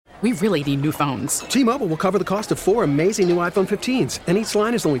We really need new phones. T-Mobile will cover the cost of 4 amazing new iPhone 15s, and each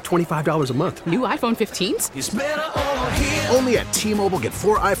line is only $25 a month. New iPhone 15s? It's better over here. Only at T-Mobile, get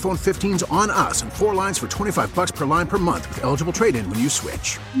 4 iPhone 15s on us and 4 lines for $25 per line per month with eligible trade-in when you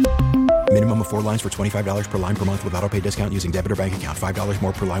switch. Minimum of 4 lines for $25 per line per month with autopay discount using debit or bank account. $5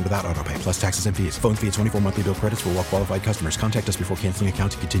 more per line without autopay, plus taxes and fees. Phone fee at 24 monthly bill credits for well-qualified customers. Contact us before canceling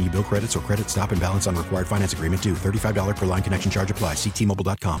account to continue bill credits or credit stop and balance on required finance agreement due. $35 per line connection charge applies. See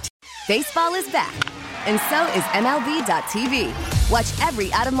T-Mobile.com. Baseball is back, and so is MLB.tv. Watch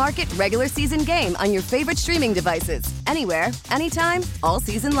every out-of-market regular season game on your favorite streaming devices. Anywhere, anytime, all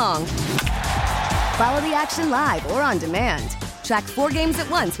season long. Follow the action live or on demand. Track 4 games at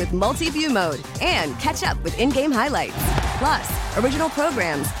once with multi-view mode and catch up with in-game highlights. Plus, original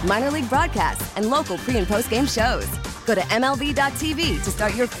programs, minor league broadcasts, and local pre- and post-game shows. Go to MLB.tv to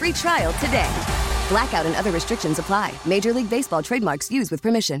start your free trial today. Blackout and other restrictions apply. Major League Baseball trademarks used with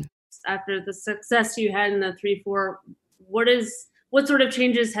permission. After the success you had in the 3-4, what sort of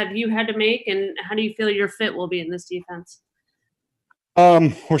changes have you had to make, and how do you feel your fit will be in this defense?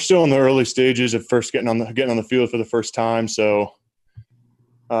 We're still in the early stages of first getting on the field for the first time, so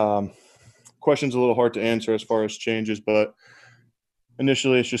question's a little hard to answer as far as changes, but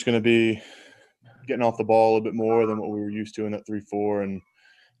initially it's just going to be getting off the ball a little bit more than what we were used to in that 3-4,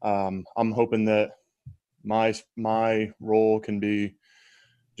 and I'm hoping that my role can be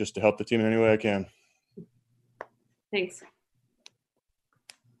just to help the team in any way I can. Thanks.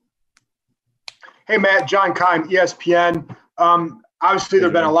 Hey, Matt, John Keim, ESPN. Obviously,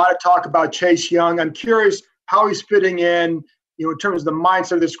 there's been a lot of talk about Chase Young. I'm curious how he's fitting in, in terms of the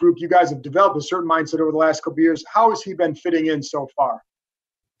mindset of this group. You guys have developed a certain mindset over the last couple of years. How has he been fitting in so far?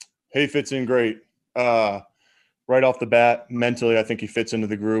 He fits in great. Right off the bat, mentally, I think he fits into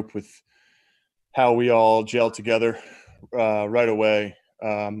the group with how we all gel together right away.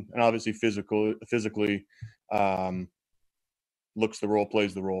 And obviously physically looks the role,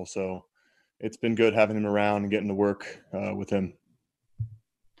 plays the role. So it's been good having him around and getting to work with him.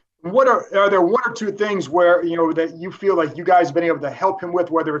 What are there one or two things where, that you feel like you guys have been able to help him with,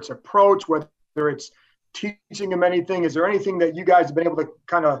 whether it's approach, whether it's teaching him anything? Is there anything that you guys have been able to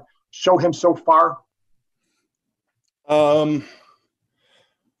kind of show him so far?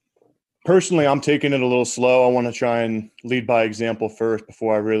 Personally, I'm taking it a little slow. I want to try and lead by example first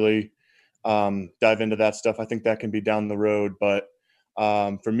before I really dive into that stuff. I think that can be down the road, but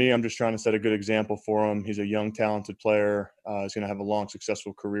for me, I'm just trying to set a good example for him. He's a young, talented player. He's going to have a long,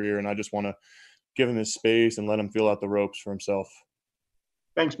 successful career, and I just want to give him his space and let him feel out the ropes for himself.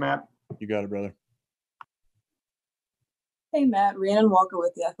 Thanks, Matt. You got it, brother. Hey, Matt. Rhiannon Walker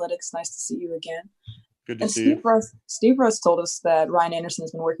with The Athletics. Nice to see you again. Good to see you. Steve Russ told us that Ryan Anderson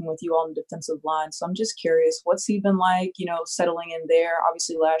has been working with you on the defensive line. So I'm just curious, what's he been like, settling in there?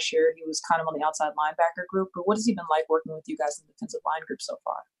 Obviously, last year he was kind of on the outside linebacker group, but what has he been like working with you guys in the defensive line group so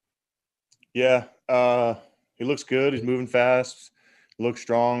far? Yeah, he looks good. He's moving fast. Looks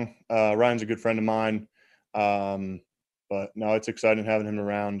strong. Ryan's a good friend of mine. But no, it's exciting having him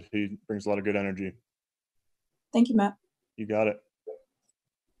around. He brings a lot of good energy. Thank you, Matt. You got it.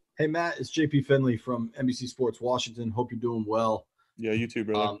 Hey, Matt, it's JP Finley from NBC Sports Washington. Hope you're doing well. Yeah, you too,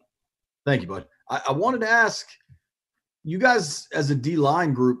 brother. Thank you, bud. I wanted to ask, you guys as a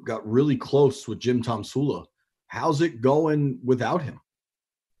D-line group got really close with Jim Tomsula. How's it going without him?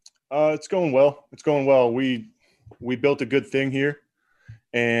 It's going well. It's going well. We built a good thing here,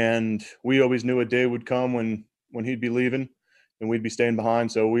 and we always knew a day would come when he'd be leaving and we'd be staying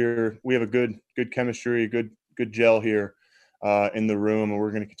behind. So we have a good chemistry, a good gel here in the room, and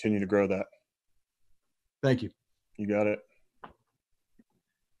we're going to continue to grow that. Thank you. You got it.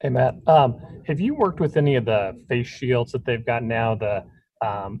 Hey, Matt, have you worked with any of the face shields that they've got now?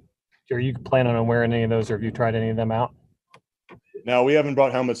 Are you planning on wearing any of those, or have you tried any of them out? No, we haven't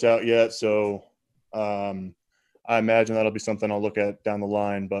brought helmets out yet, so I imagine that'll be something I'll look at down the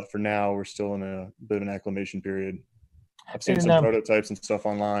line. But for now, we're still in a bit of an acclimation period. I've seen some prototypes and stuff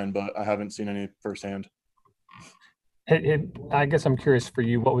online, but I haven't seen any firsthand. I guess I'm curious for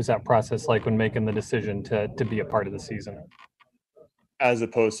you, what was that process like when making the decision to be a part of the season? As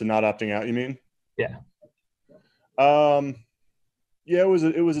opposed to not opting out, you mean? Yeah. Yeah, it was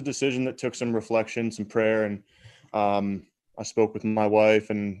a decision that took some reflection, some prayer, and I spoke with my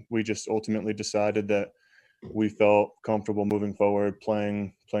wife, and we just ultimately decided that we felt comfortable moving forward,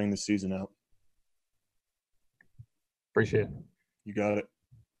 playing the season out. Appreciate it. You got it.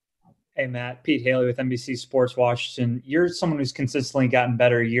 Hey, Matt, Pete Haley with NBC Sports Washington. You're someone who's consistently gotten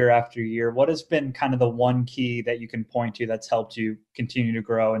better year after year. What has been kind of the one key that you can point to that's helped you continue to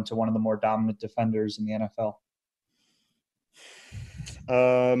grow into one of the more dominant defenders in the NFL?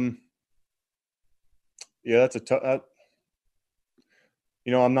 Yeah, that's a tough.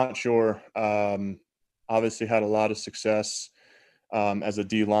 I'm not sure. Obviously, had a lot of success as a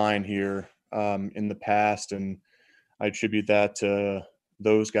D line here in the past, and I attribute that to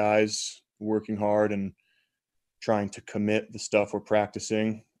those guys working hard and trying to commit the stuff we're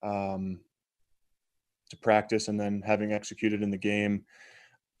practicing to practice, and then having executed in the game.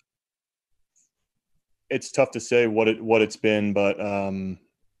 It's tough to say what it's been, but I'm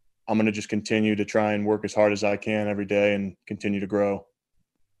going to just continue to try and work as hard as I can every day and continue to grow.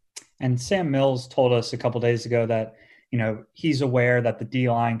 And Sam Mills told us a couple of days ago that, he's aware that the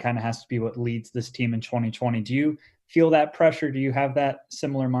D-line kind of has to be what leads this team in 2020. Do you feel that pressure? Do you have that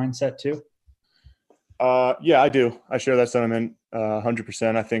similar mindset too? Yeah, I do. I share that sentiment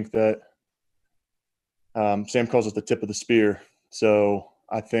 100%. I think that Sam calls it the tip of the spear. So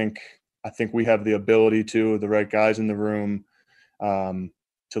I think we have the ability to, the right guys in the room, to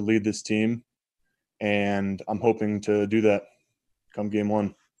lead this team. And I'm hoping to do that come game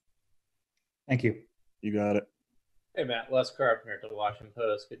one. Thank you. You got it. Hey, Matt. Les Carpenter to the Washington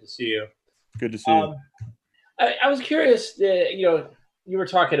Post. Good to see you. Good to see you. I was curious, you were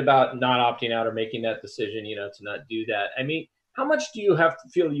talking about not opting out or making that decision, to not do that. I mean, how much do you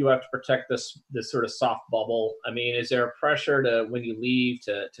feel you have to protect this sort of soft bubble? I mean, is there a pressure to, when you leave,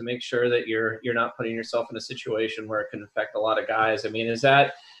 to make sure that you're not putting yourself in a situation where it can affect a lot of guys? I mean, is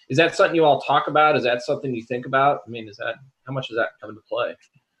that something you all talk about? Is that something you think about? I mean, how much does that come into play?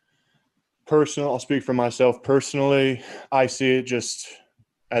 I'll speak for myself. Personally, I see it just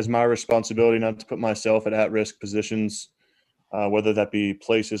as my responsibility not to put myself at-risk positions, whether that be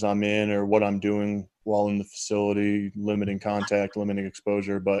places I'm in or what I'm doing while in the facility, limiting contact, limiting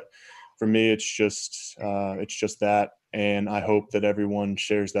exposure. But for me, it's just that, and I hope that everyone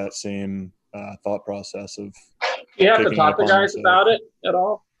shares that same thought process of. Do you have to talk to guys about it at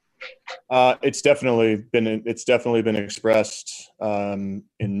all? It's definitely been expressed in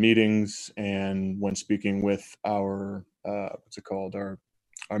meetings and when speaking with our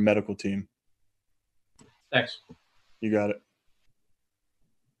our medical team. Thanks. You got it.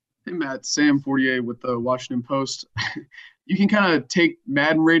 Hey Matt, Sam Fortier with the Washington Post. You can kind of take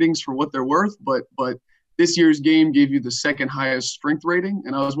Madden ratings for what they're worth, but this year's game gave you the second highest strength rating,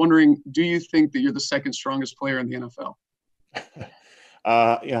 and I was wondering, do you think that you're the second strongest player in the NFL?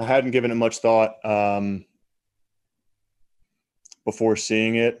 I hadn't given it much thought before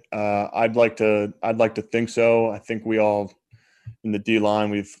seeing it. I'd like to think so. I think we all in the D line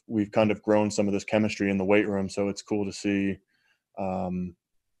we've kind of grown some of this chemistry in the weight room, so it's cool to see.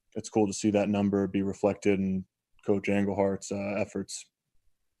 It's cool to see that number be reflected in Coach Englehart's efforts.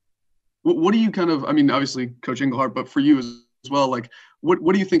 What do you obviously Coach Englehart, but for you as well, like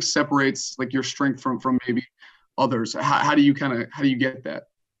what do you think separates like your strength from maybe others? How do you get that?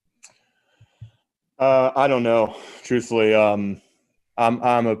 I don't know, truthfully.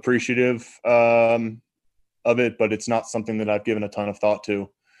 I'm appreciative of it, but it's not something that I've given a ton of thought to.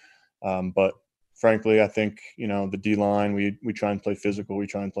 But frankly, I think the D line we try and play physical, we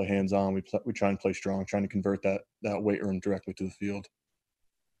try and play hands on, we try and play strong, trying to convert that weight room directly to the field.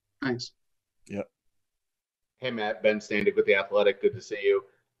 Thanks. Yeah. Hey Matt, Ben Standig with The Athletic. Good to see you.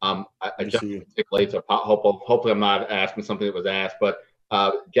 I jumped late, so hopefully I'm not asking something that was asked, but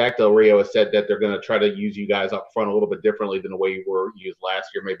Jack Del Rio has said that they're going to try to use you guys up front a little bit differently than the way you were used last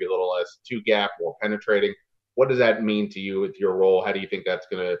year, maybe a little less two-gap, more penetrating. What does that mean to you with your role? How do you think that's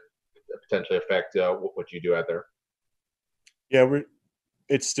going to potentially affect what you do out there? Yeah,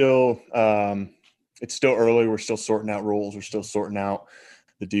 it's still early. We're still sorting out roles. We're still sorting out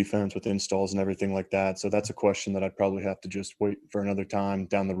the defense with installs and everything like that. So that's a question that I'd probably have to just wait for another time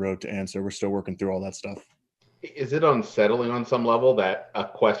down the road to answer. We're still working through all that stuff. Is it unsettling on some level that a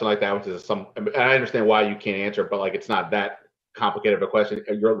question like that, which is and I understand why you can't answer, but like it's not that complicated of a question.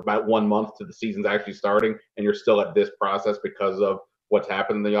 You're about 1 month to the season's actually starting, and you're still at this process because of what's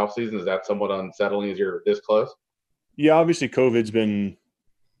happened in the offseason. Is that somewhat unsettling as you're this close? Yeah, obviously COVID's been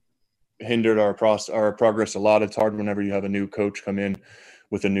hindered our progress a lot. It's hard whenever you have a new coach come in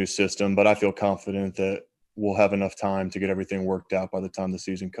with a new system, but I feel confident that we'll have enough time to get everything worked out by the time the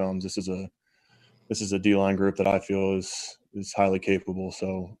season comes. This is a D-line group that I feel is highly capable,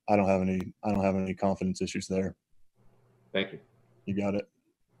 so I don't have any confidence issues there. Thank you. You got it.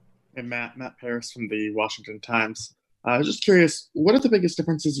 Hey Matt Paris from the Washington Times. I was just curious, what are the biggest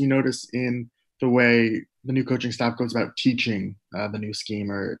differences you notice in the way the new coaching staff goes about teaching the new scheme,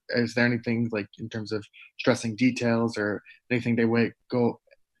 or is there anything like in terms of stressing details or anything the way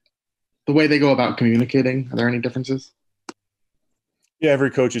they go about communicating? Are there any differences? Yeah,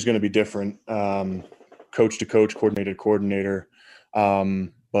 every coach is going to be different. Coach to coach, coordinator to coordinator.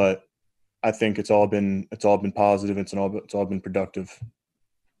 But I think it's all been positive. It's all been productive.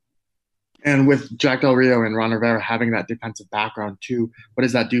 And with Jack Del Rio and Ron Rivera having that defensive background too, what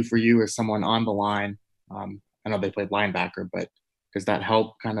does that do for you as someone on the line? I know they played linebacker, but does that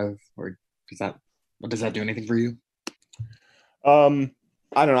help or does that do anything for you?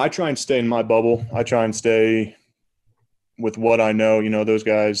 I don't know. I try and stay in my bubble. I try and stay with what I know. Those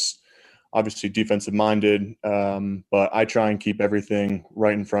guys obviously defensive minded, but I try and keep everything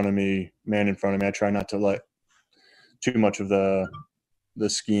right in front of me, man in front of me. I try not to let too much of the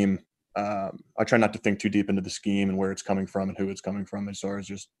scheme. I try not to think too deep into the scheme and where it's coming from and who it's coming from, as far as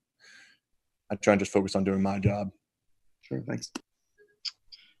I try and just focus on doing my job. Sure. Thanks.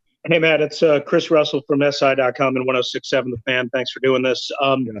 Hey, Matt, it's Chris Russell from SI.com and 106.7 The Fan. Thanks for doing this.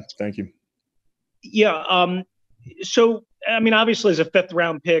 Thank you. Yeah. So, obviously, as a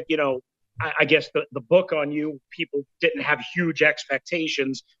fifth-round pick, I guess the book on you, people didn't have huge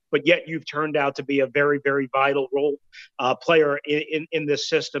expectations, but yet you've turned out to be a very, very vital role player in this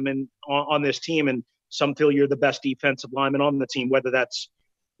system and on this team. And some feel you're the best defensive lineman on the team, whether that's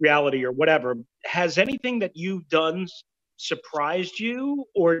reality or whatever. Has anything that you've done surprised you,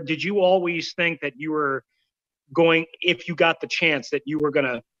 or did you always think that you were going, if you got the chance, that you were going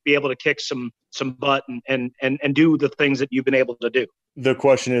to be able to kick some butt and do the things that you've been able to do? The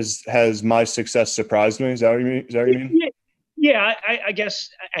question is, has my success surprised me? Is that what you mean? Yeah. I guess,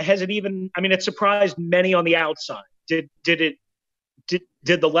 has it even? It surprised many on the outside. Did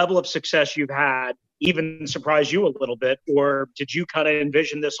the level of success you've had even surprise you a little bit, or did you kind of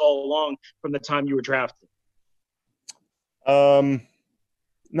envision this all along from the time you were drafted?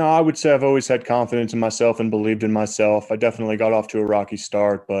 No, I would say I've always had confidence in myself and believed in myself. I definitely got off to a rocky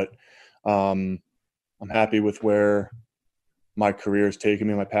start, but I'm happy with where my career has taken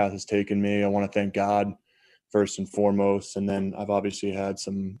me, my path has taken me. I want to thank God first and foremost, and then I've obviously had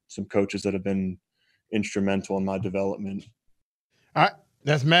some coaches that have been instrumental in my development. All right,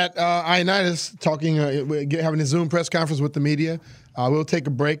 that's Matt Ioannidis talking, having a Zoom press conference with the media. We'll take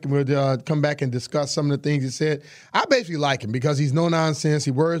a break and we'll come back and discuss some of the things he said. I basically like him because he's no nonsense.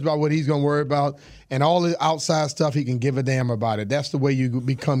 He worries about what he's going to worry about, and all the outside stuff, he can give a damn about it. That's the way you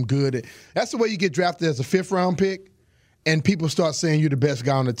become good. That's the way you get drafted as a fifth-round pick, and people start saying you're the best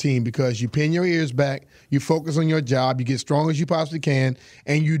guy on the team because you pin your ears back, you focus on your job, you get strong as you possibly can,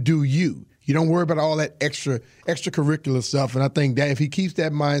 and you do you. You don't worry about all that extracurricular stuff, and I think that if he keeps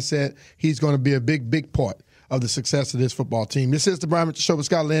that mindset, he's going to be a big, big part of the success of this football team. This is the Brian Mitchell Show with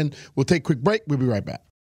Scott Lynn. We'll take a quick break. We'll be right back.